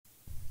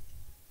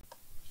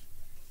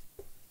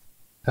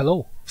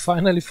Hello,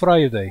 finally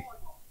Friday.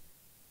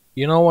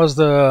 You know what's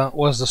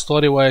the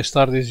story why I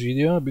start this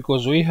video?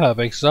 Because we have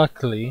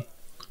exactly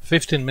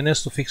 15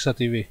 minutes to fix a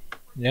TV.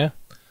 Yeah?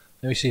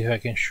 Let me see if I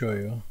can show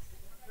you.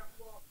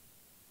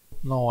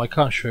 No, I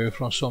can't show you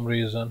for some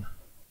reason.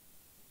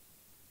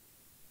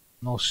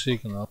 No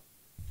signal.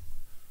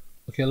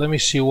 Okay, let me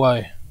see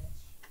why.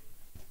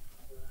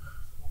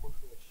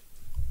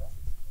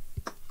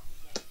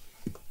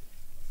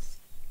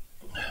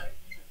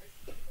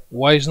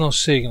 Why is no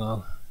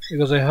signal?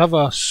 Because I have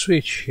a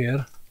switch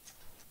here.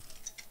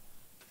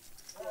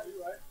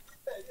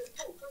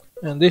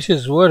 And this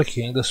is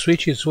working, the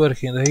switch is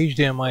working, the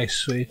HDMI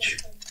switch.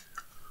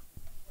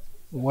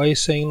 Why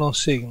is saying no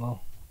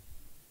signal?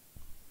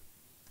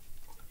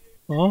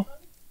 Huh?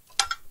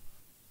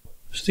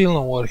 Still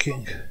not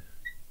working.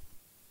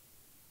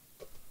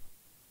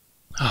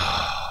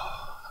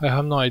 I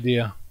have no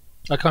idea.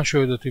 I can't show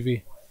you the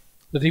TV.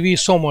 The TV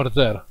is somewhere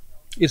there.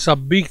 It's a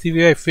big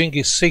TV, I think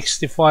it's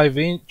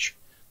 65-inch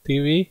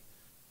TV.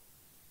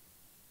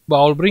 But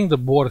I'll bring the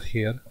board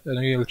here and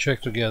we'll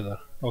check together,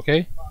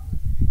 okay?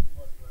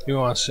 Give me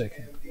 1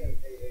 second.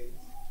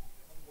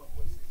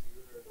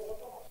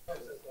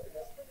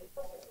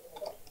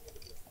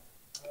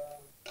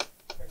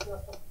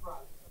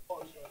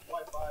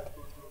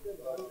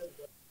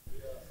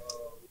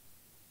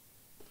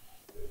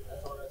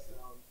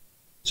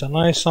 It's a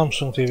nice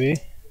Samsung TV.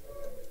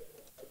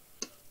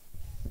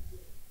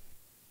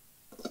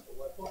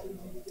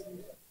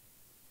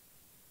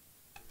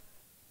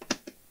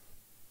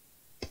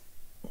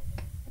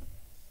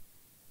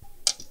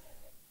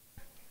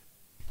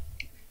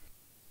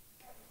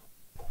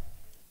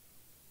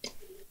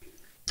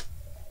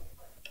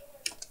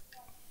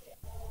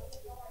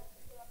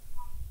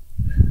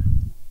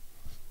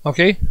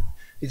 Okay,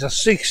 it's a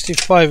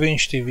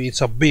 65-inch TV,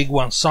 it's a big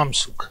one,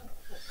 Samsung.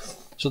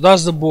 So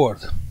that's the board.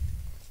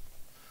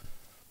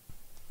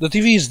 The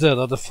TV is there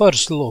at the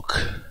first look.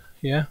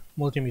 Yeah,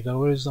 multimeter,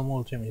 where is the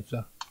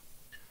multimeter?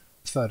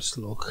 First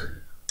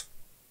look.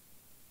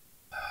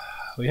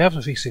 We have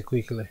to fix it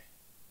quickly,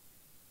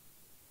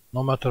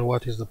 no matter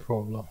what is the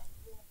problem.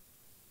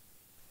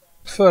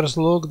 First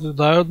look, the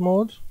diode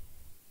mode.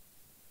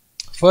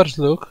 First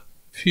look,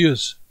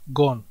 fuse,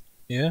 gone.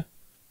 Yeah,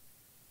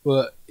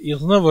 but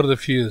it's never the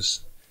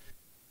fuse.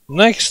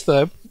 Next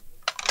step,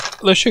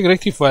 let's check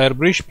rectifier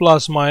bridge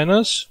plus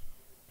minus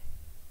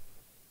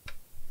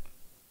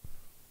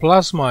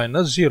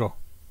 0.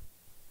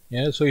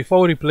 Yeah, so if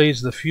I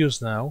replace the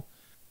fuse now,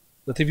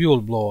 the TV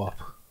will blow up.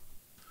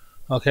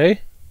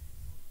 Okay,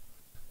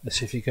 let's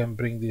see if you can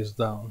bring this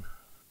down.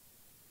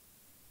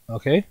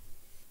 Okay,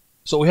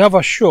 so we have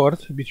a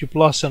short between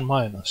plus and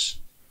minus.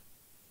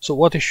 So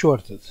what is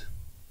shorted?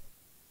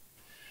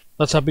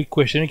 That's a big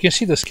question. You can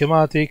see the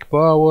schematic,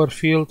 power,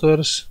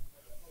 filters,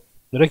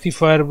 the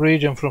rectifier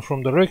bridge, and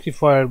from the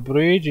rectifier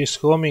bridge is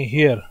coming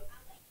here,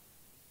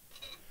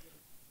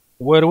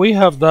 where we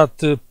have that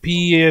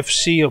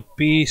PFC or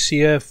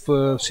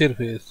PCF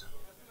circuit.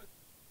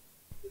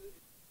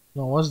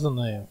 No, what's the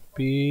name?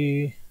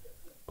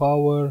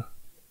 Power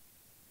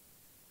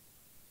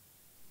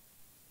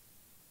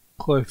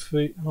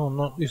coefficient.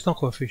 No, it's not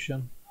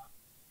coefficient.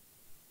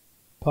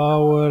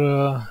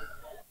 Power.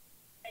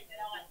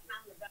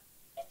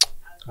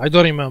 I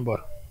don't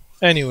remember.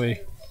 Anyway,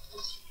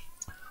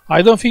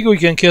 I don't think we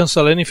can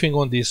cancel anything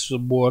on this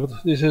board.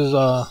 This is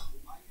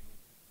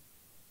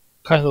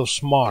kind of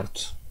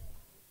smart.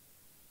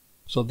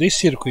 So this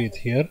circuit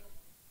here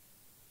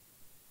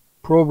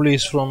probably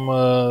is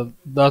from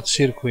that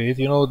circuit.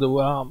 You know,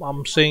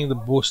 I'm saying the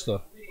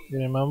booster. You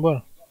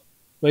remember?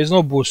 But it's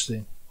no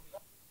boosting.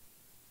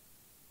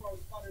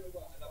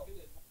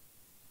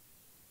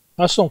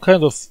 Has some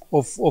kind of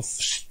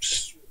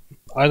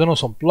I don't know,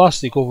 some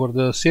plastic over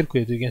the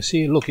circuit. You can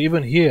see. Look,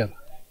 even here.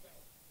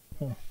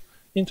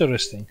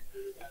 Interesting.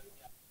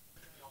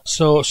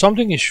 So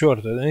something is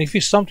shorted, and if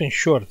it's something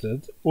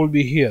shorted, it will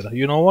be here.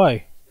 You know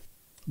why?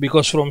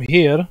 Because from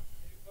here,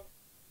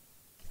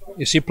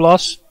 you see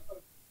plus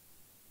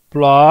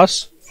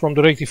from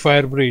the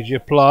rectifier bridge, yeah,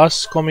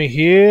 plus coming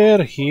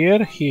here,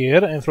 here,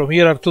 here, and from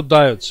here are two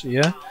diodes,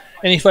 yeah.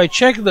 And if I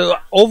check the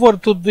over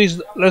to this,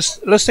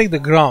 let's take the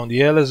ground,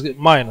 yeah. Let's get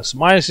minus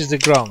is the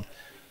ground.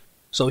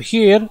 So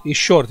here is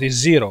short, is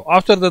 0.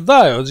 After the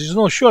diodes, it's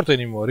not short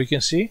anymore. You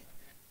can see.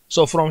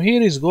 So from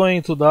here is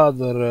going to the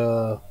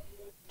other.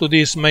 To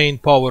this main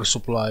power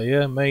supply,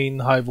 yeah, main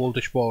high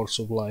voltage power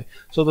supply.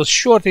 So the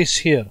short is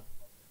here,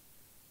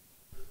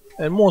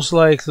 and most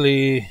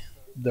likely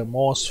the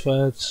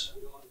MOSFETs,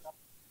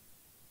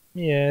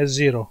 yeah,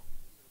 0.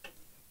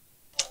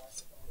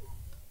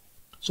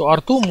 So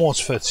our two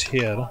MOSFETs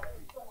here.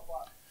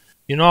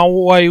 You know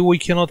why we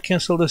cannot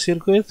cancel the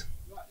circuit?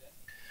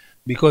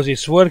 Because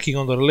it's working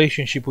on the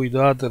relationship with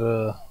the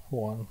other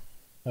one,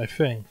 I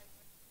think.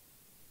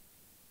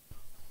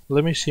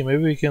 Let me see,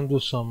 maybe we can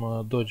do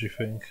some dodgy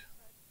thing.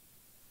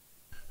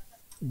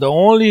 The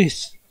only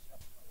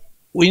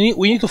we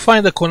need to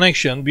find a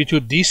connection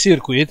between this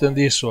circuit and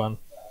this one,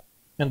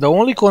 and the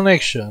only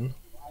connection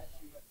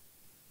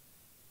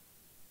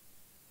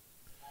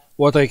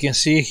what I can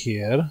see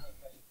here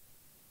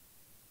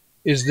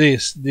is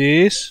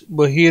this,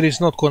 but here is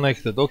not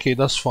connected. Okay,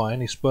 that's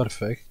fine, it's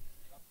perfect.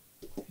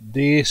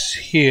 This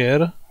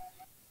here,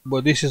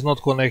 but this is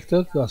not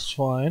connected, that's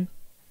fine.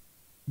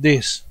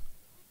 This,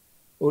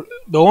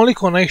 the only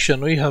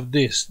connection we have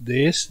the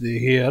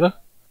here,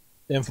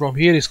 and from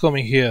here is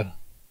coming here.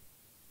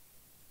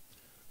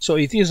 So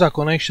it is a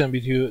connection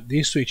between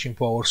this switching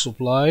power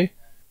supply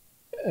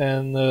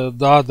and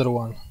the other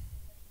one.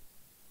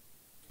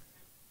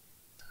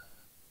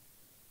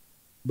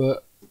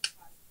 But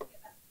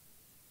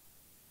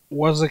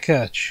what's the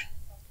catch?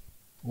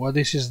 What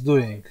this is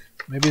doing?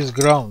 Maybe it's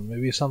ground,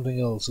 maybe it's something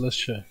else. Let's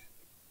check.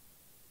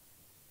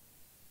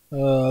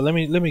 Let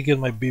me get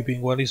my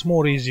beeping one. It's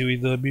more easy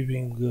with the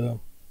beeping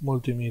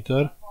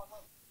multimeter.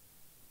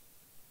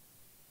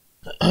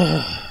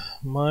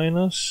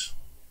 Minus.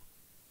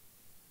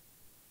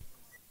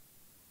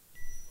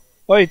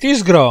 Oh, it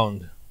is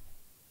ground.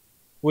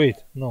 Wait,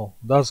 no,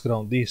 that's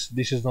ground. This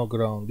is not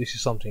ground. This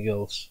is something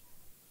else.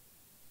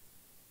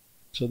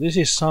 So this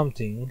is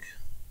something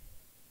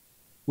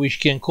which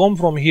can come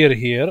from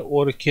here,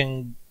 or it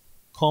can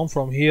come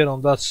from here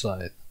on that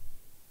side.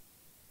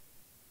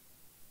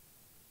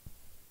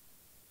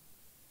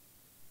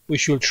 We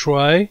should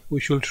try. We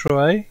should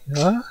try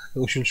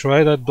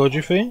that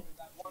dodgy thing.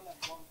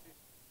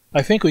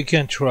 I think we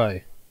can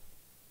try.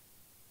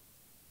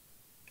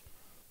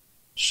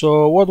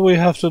 So what do we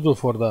have to do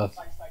for that?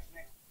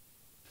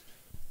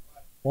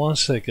 1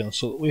 second.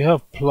 So we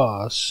have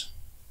plus.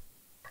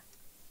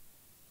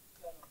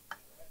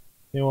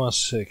 In 1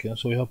 second.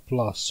 So we have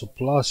plus. So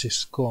plus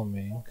is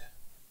coming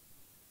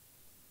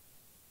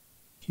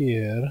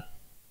here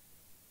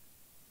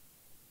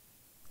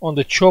on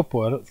the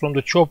chopper, from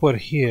the chopper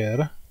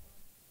here.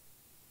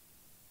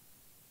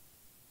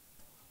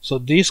 So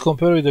this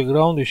compared with the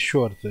ground is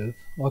shorted.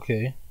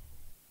 Okay.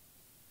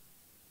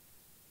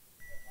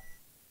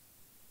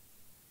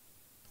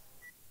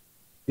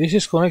 This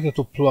is connected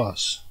to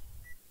plus.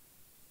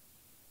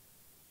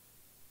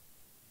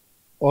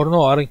 Or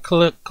no, are in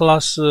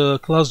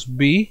class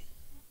B.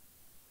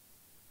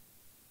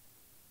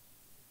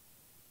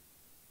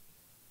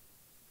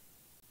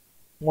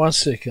 One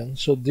second.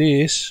 So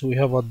this, we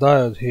have a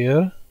diode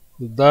here.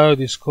 The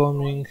diode is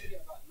coming.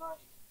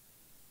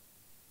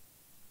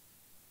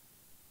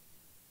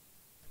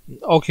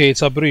 Okay,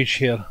 it's a bridge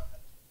here.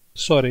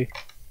 Sorry.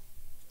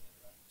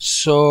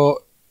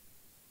 So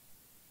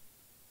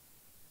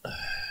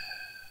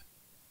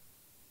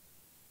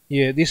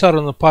yeah, these are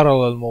on a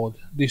parallel mode,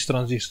 these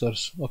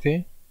transistors,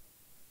 okay?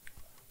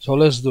 So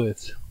let's do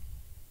it.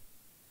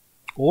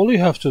 All you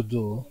have to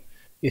do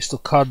is to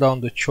cut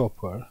down the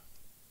chopper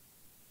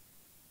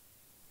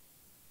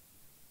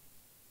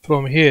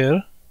from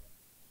here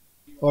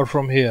or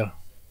from here,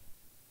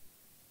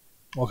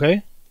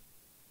 okay?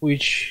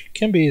 Which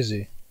can be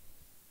easy.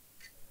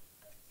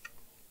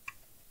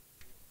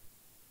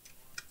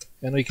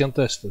 And we can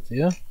test it,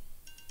 yeah?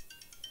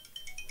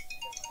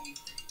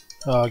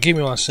 Give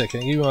me 1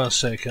 second, give me 1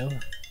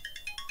 second.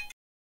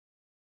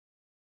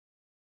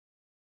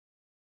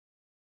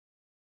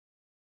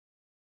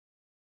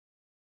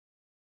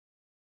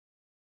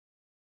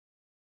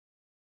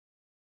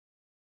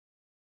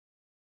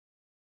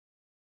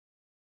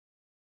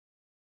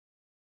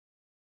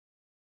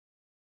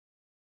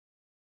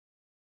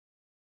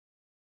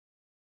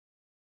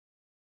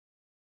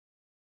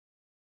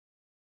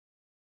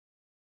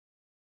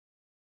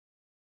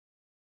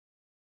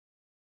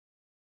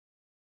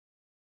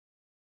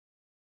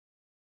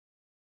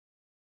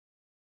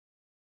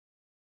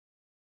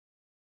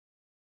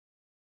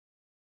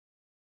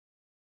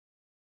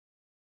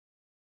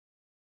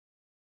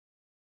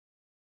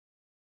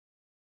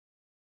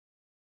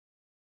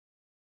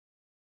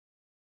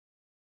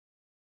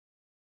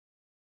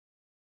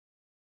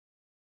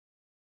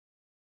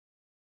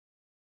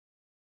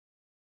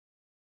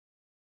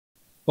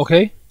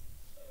 Okay,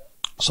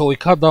 so we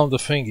cut down the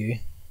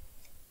thingy.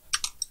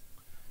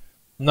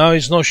 Now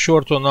it's not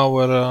short on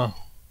our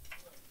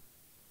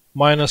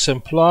minus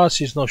and plus,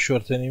 it's not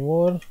short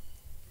anymore.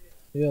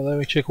 Yeah, let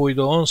me check with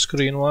the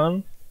on-screen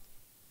one.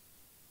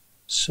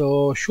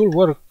 So should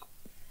work.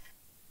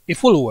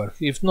 It will work.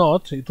 If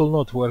not, it will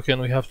not work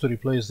and we have to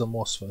replace the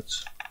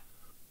MOSFETs.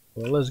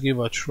 Well, let's give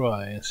a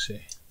try and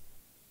see.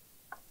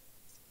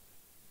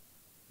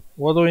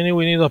 What do we need?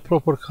 We need a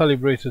proper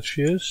calibrated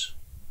fuse.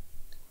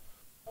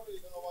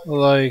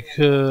 Like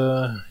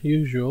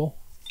usual.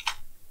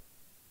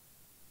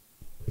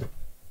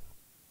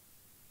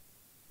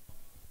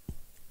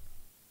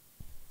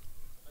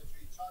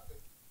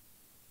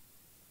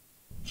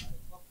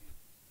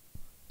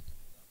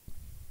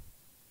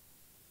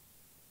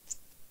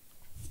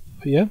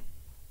 Yeah.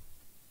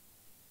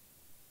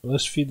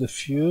 Let's feed the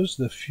fuse.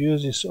 The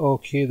fuse is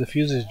okay. The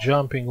fuse is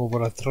jumping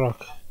over a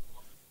truck.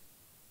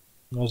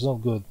 That's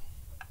not good.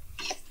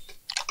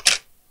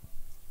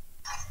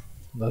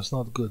 That's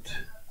not good.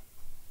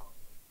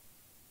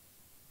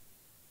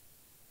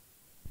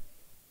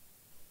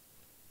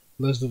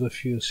 Let's do the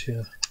fuse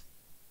here.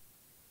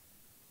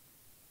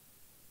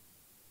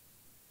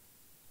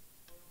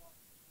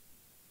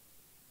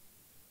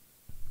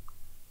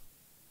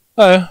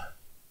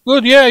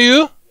 Good, yeah,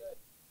 you?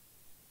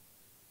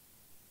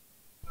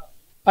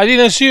 I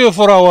didn't see you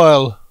for a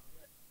while.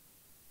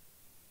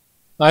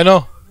 I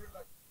know.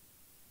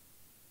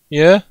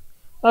 Yeah?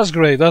 That's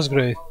great, that's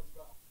great.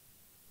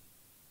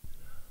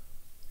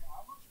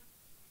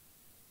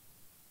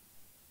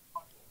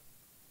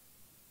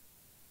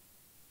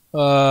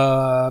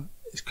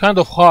 It's kind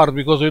of hard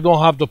because we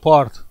don't have the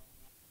part.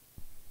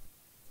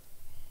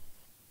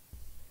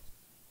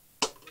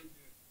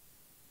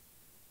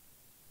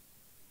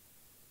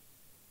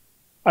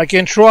 I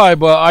can try,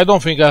 but I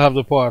don't think I have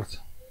the part.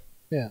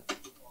 Yeah.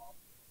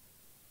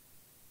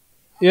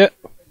 Yeah.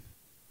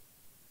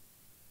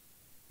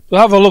 To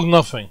have a look,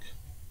 nothing.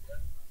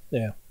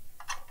 Yeah.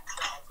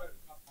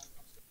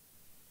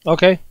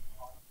 Okay.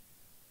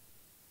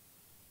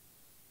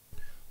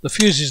 The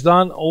fuse is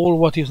done. All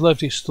what is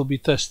left is to be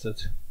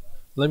tested.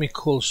 Let me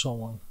call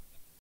someone.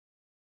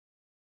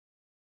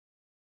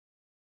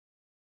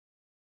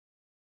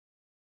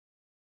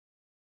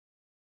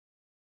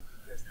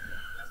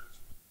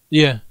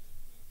 Yeah.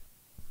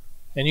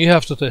 And you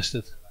have to test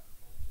it.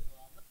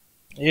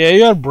 Yeah,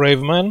 you are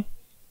brave, man.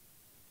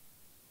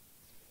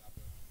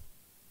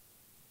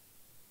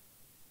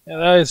 Yeah,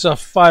 that is a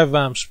 5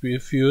 amps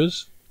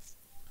fuse.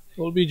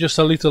 It will be just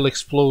a little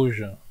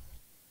explosion.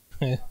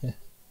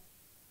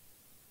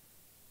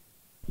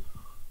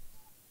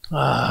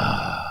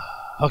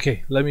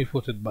 Okay, let me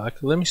put it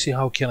back. Let me see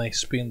how can I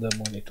spin the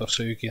monitor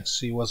so you can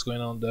see what's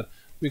going on there.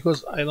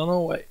 Because I don't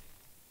know why.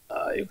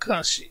 You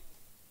can't see.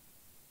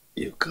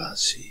 You can't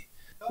see.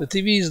 The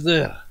TV is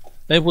there.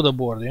 Let me put the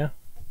board, yeah?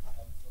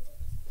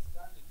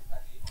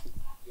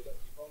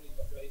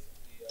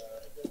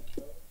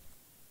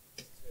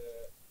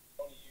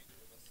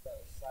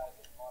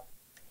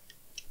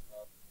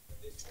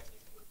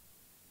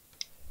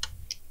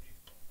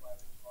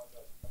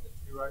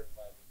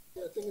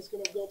 Yeah, I think it's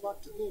gonna go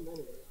back to him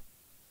anyway.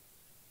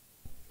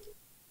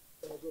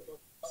 I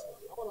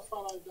wanna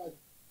find out if that.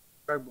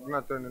 I'm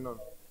not turning on.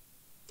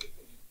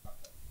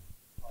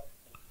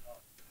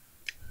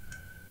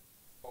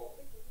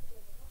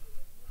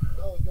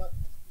 No, not.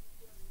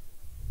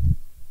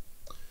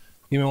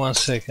 Give me 1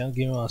 second.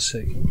 Give me 1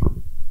 second.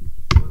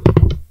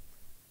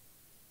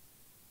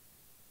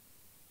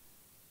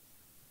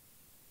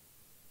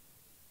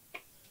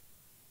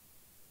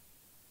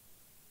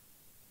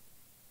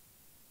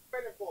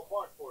 Waiting for a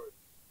part for it.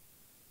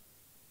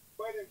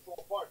 Waiting for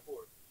a part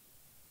for it.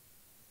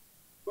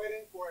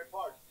 Waiting for a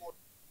part for it.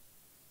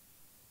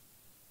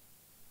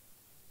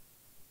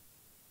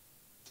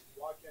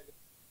 Why can't it?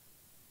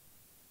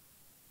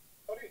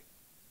 Sorry.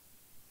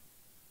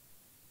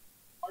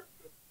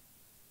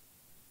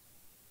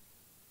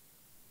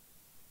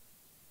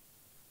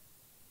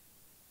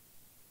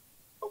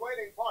 A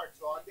waiting part,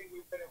 so I think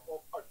we're waiting for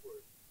a part for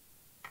it.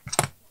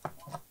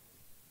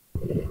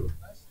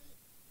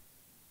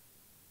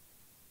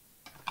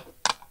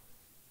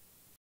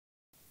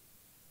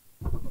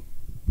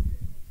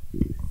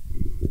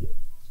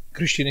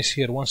 Christian is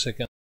here. 1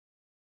 second.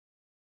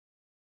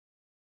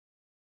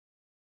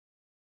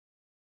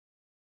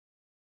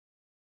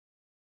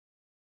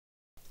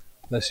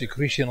 Let's see.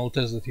 Christian will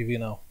test the TV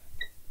now.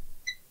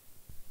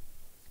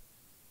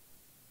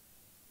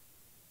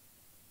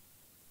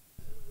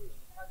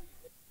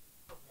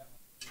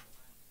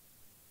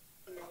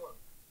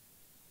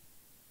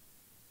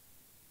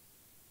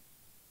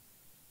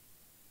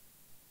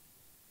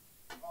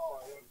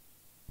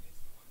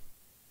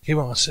 Give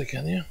me 1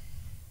 second, yeah?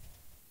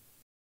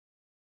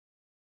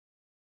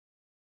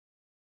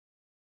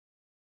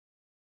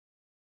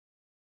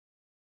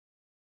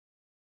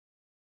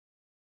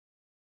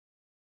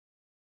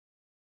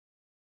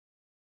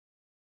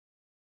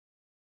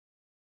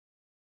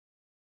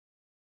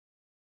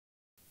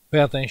 Pay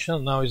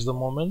attention, now is the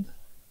moment.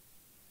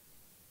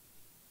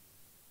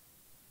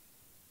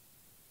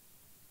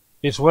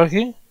 It's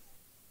working?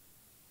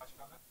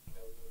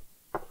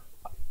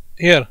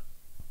 Here.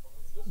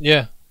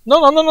 Yeah.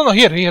 No,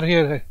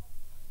 here.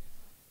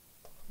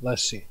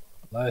 Let's see.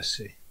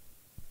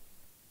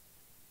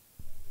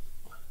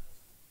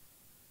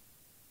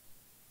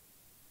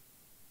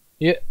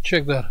 Yeah,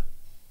 check there.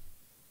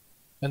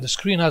 And the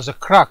screen has a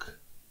crack.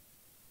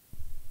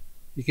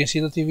 You can see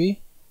the TV?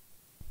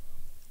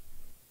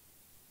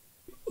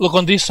 Look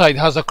on this side,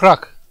 has a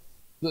crack.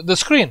 The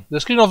screen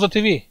of the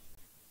TV.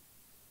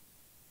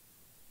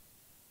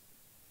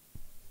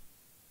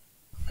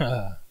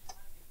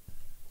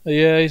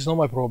 Yeah, it's not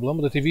my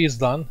problem. The TV is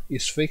done.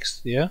 It's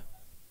fixed, yeah?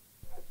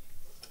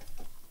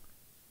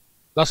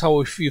 That's how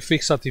you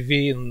fix a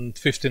TV in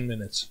 15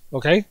 minutes,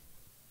 okay?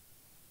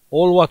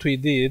 All what we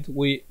did,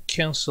 we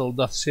canceled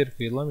that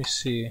circuit. Let me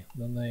see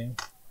the name.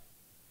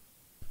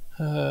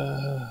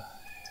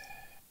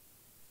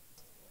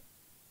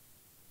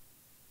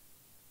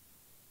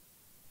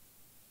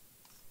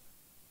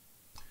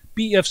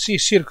 PFC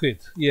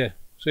circuit, yeah.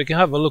 So you can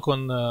have a look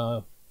on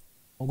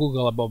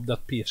Google about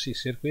that PFC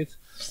circuit,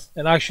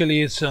 and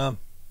actually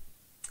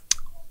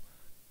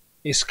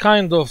it's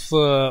kind of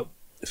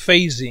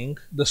phasing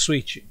the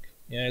switching.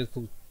 Yeah,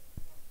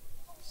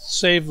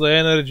 save the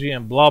energy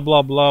and blah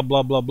blah blah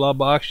blah blah blah,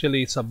 but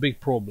actually it's a big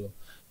problem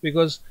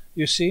because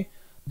you see,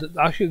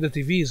 actually the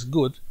TV is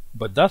good,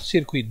 but that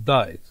circuit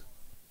died.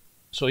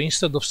 So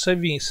instead of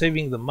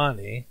saving the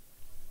money,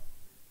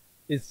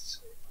 it's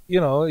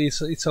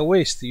it's a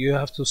waste. You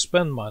have to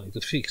spend money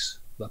to fix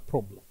that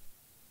problem.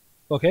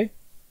 Okay.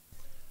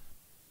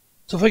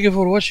 So thank you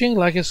for watching.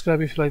 Like and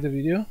subscribe if you like the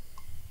video,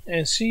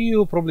 and see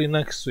you probably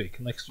next week.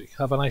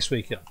 Have a nice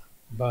weekend.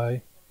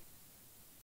 Bye.